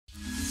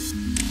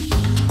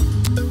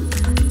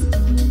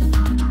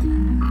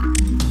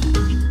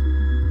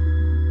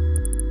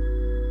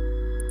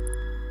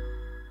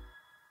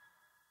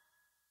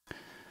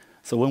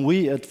So when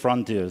we at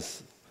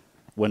Frontiers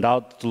went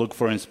out to look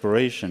for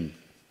inspiration,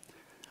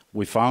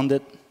 we found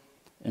it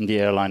in the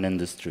airline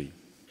industry.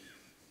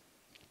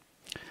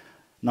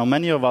 Now,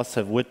 many of us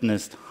have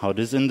witnessed how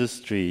this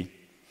industry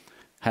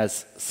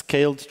has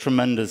scaled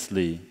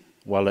tremendously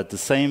while at the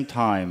same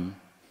time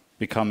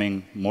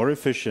becoming more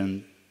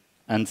efficient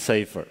and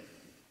safer.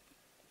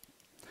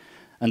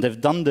 And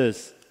they've done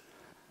this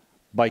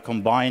by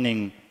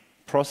combining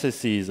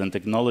processes and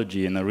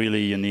technology in a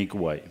really unique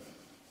way.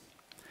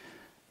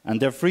 And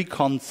there are three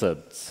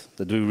concepts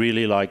that we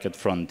really like at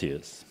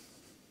Frontiers.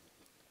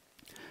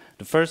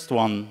 The first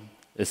one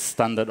is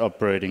standard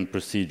operating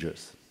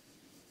procedures.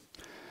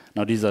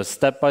 Now, these are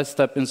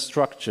step-by-step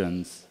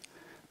instructions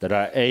that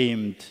are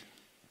aimed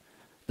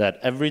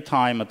that every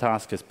time a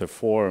task is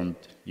performed,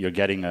 you're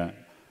getting a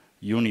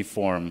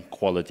uniform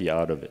quality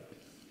out of it.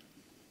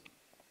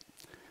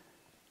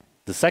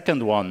 The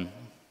second one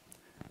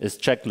is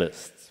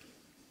checklists.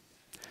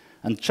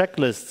 And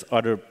checklists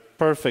are the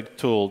perfect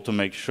tool to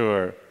make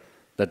sure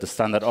that the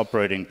standard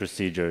operating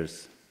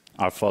procedures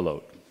are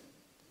followed.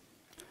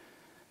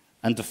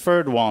 And the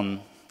third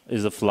one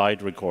is a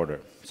flight recorder.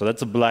 So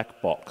that's a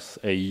black box,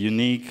 a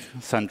unique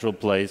central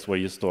place where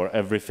you store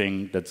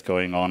everything that's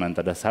going on and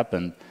that has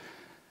happened.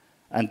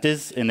 And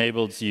this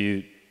enables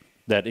you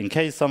that in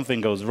case something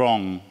goes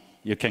wrong,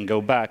 you can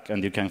go back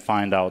and you can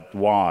find out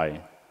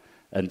why,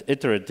 and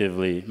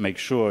iteratively make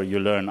sure you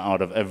learn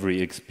out of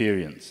every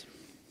experience.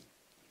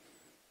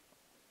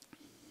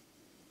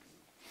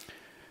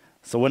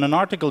 So when an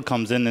article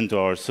comes into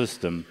our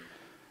system,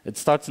 it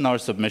starts in our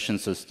submission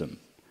system.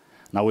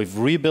 Now, we've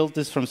rebuilt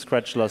this from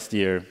scratch last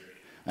year,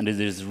 and it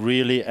is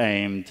really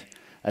aimed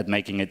at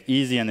making it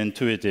easy and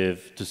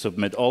intuitive to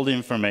submit all the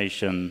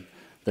information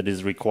that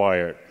is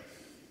required.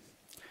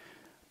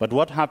 But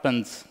what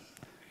happens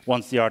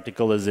once the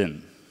article is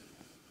in?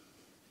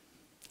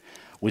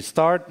 We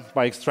start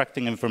by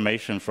extracting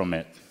information from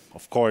it.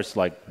 Of course,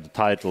 like the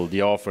title,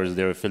 the authors,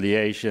 their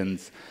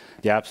affiliations,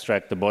 the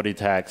abstract, the body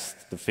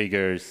text, the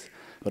figures,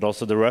 but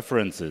also the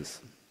references.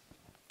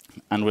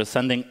 And we're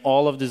sending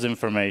all of this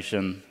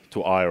information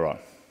to AIRA.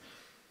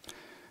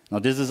 Now,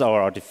 this is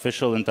our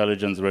artificial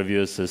intelligence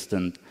review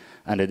assistant,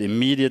 and it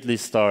immediately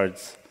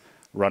starts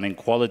running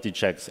quality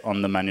checks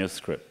on the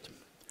manuscript.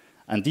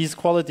 And these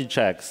quality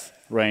checks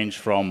range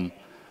from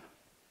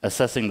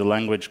assessing the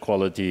language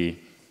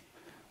quality,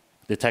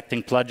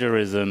 detecting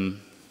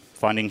plagiarism,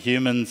 finding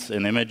humans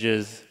in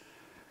images,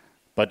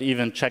 but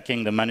even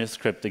checking the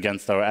manuscript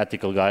against our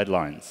ethical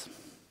guidelines.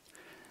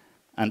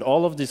 And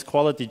all of these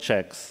quality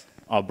checks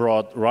are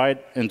brought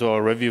right into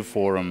our review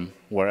forum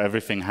where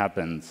everything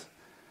happens.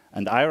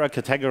 And AIRA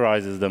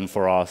categorizes them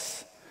for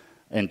us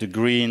into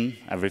green,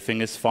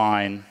 everything is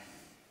fine,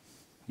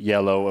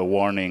 yellow, a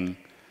warning,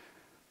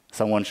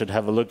 someone should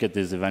have a look at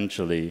this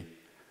eventually,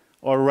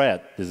 or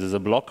red, this is a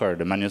blocker,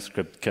 the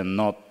manuscript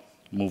cannot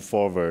move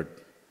forward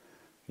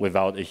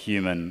without a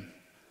human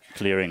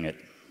clearing it.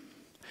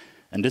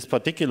 In this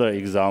particular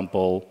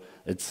example,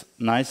 it's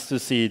nice to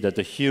see that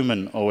the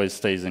human always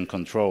stays in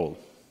control.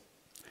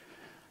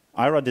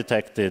 AIRA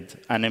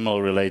detected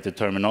animal-related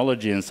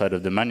terminology inside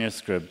of the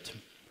manuscript,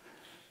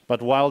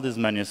 but while this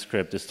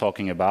manuscript is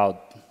talking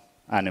about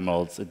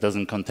animals, it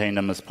doesn't contain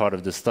them as part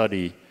of the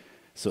study,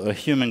 so a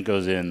human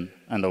goes in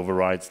and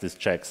overrides these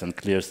checks and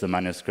clears the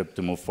manuscript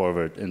to move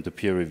forward into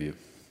peer review.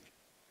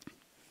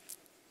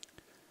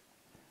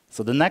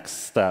 So the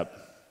next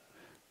step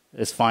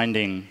is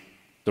finding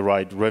the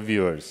right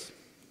reviewers.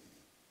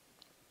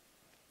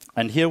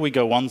 And here we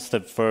go one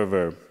step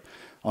further.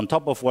 On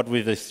top of what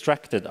we've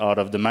extracted out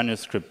of the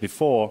manuscript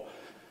before,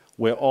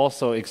 we're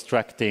also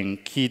extracting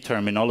key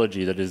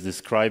terminology that is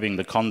describing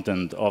the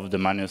content of the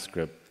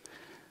manuscript.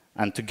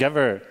 And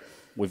together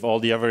with all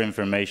the other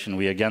information,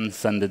 we again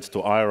send it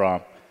to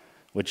AIRA,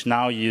 which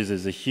now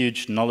uses a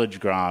huge knowledge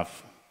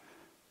graph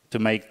to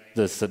make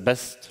the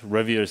best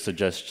reviewer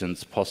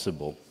suggestions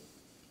possible.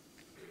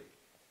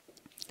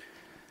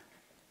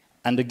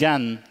 And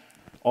again,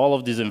 all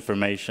of this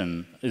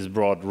information is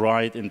brought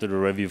right into the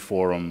review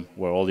forum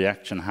where all the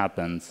action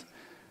happens.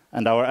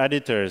 And our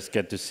editors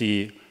get to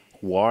see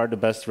who are the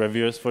best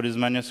reviewers for this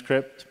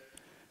manuscript,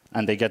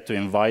 and they get to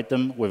invite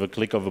them with a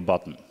click of a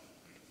button.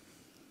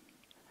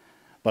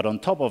 But on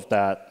top of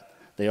that,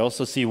 they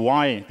also see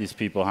why these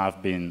people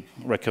have been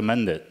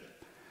recommended.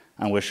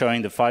 And we're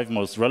showing the 5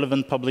 most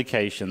relevant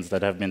publications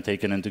that have been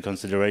taken into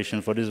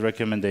consideration for this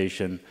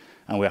recommendation,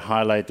 and we're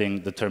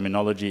highlighting the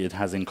terminology it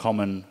has in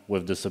common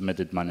with the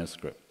submitted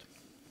manuscript.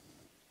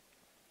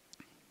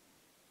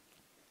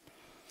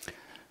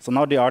 So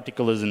now the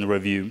article is in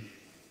review.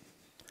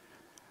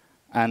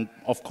 And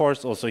of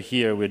course, also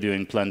here, we're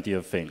doing plenty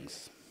of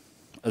things.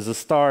 As a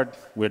start,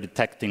 we're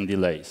detecting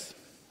delays.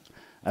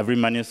 Every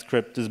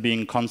manuscript is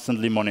being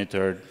constantly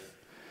monitored.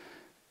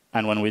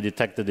 And when we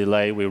detect a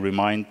delay, we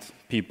remind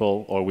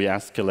people or we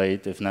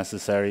escalate if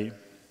necessary.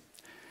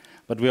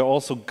 But we are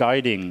also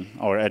guiding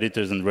our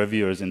editors and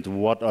reviewers into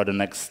what are the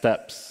next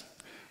steps.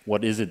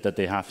 What is it that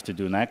they have to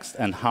do next,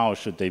 and how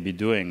should they be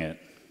doing it?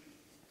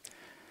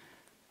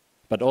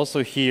 But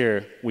also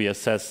here, we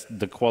assess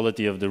the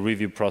quality of the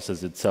review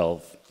process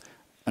itself.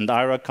 And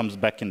AIRA comes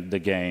back into the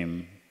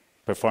game,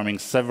 performing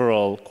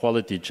several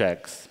quality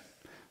checks,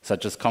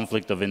 such as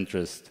conflict of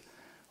interest,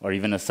 or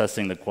even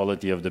assessing the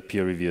quality of the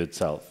peer review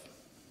itself.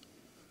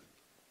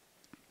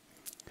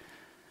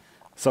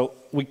 So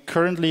we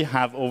currently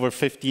have over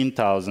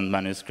 15,000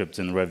 manuscripts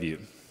in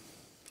review.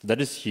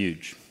 That is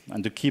huge.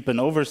 And to keep an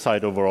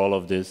oversight over all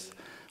of this,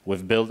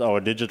 we've built our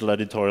digital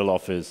editorial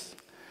office,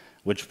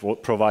 which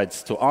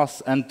provides to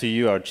us and to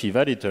you, our chief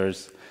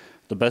editors,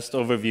 the best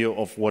overview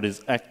of what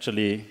is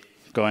actually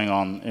going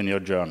on in your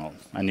journal.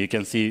 And you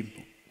can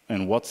see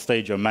in what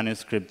stage your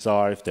manuscripts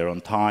are, if they're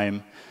on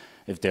time,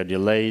 if they're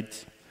delayed.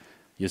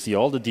 You see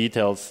all the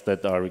details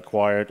that are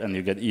required, and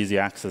you get easy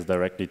access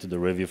directly to the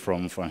review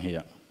from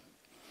here.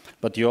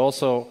 But you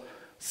also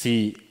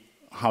see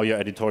how your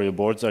editorial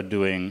boards are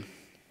doing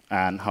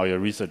and how your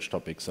research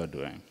topics are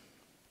doing.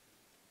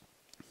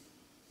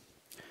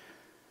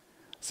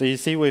 So you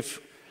see,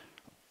 we've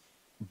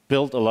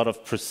built a lot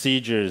of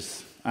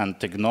procedures and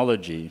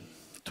technology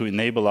to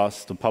enable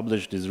us to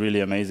publish this really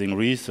amazing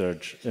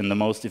research in the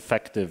most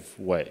effective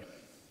way.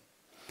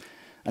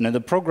 And in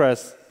the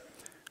progress,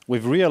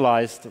 we've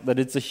realized that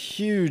it's a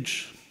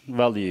huge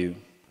value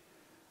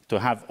to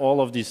have all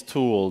of these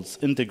tools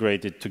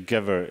integrated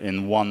together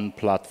in one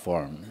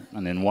platform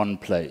and in one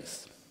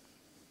place.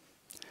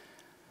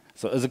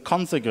 So as a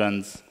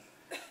consequence,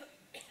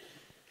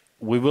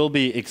 we will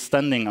be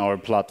extending our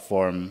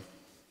platform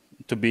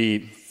to be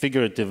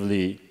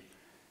figuratively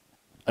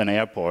an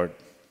airport,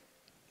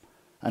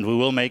 and we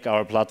will make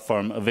our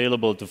platform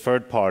available to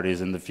third parties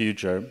in the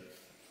future,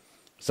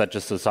 such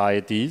as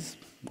societies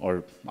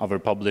or other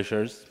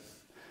publishers,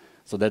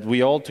 so that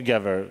we all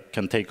together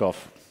can take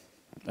off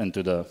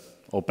into the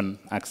open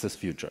access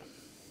future.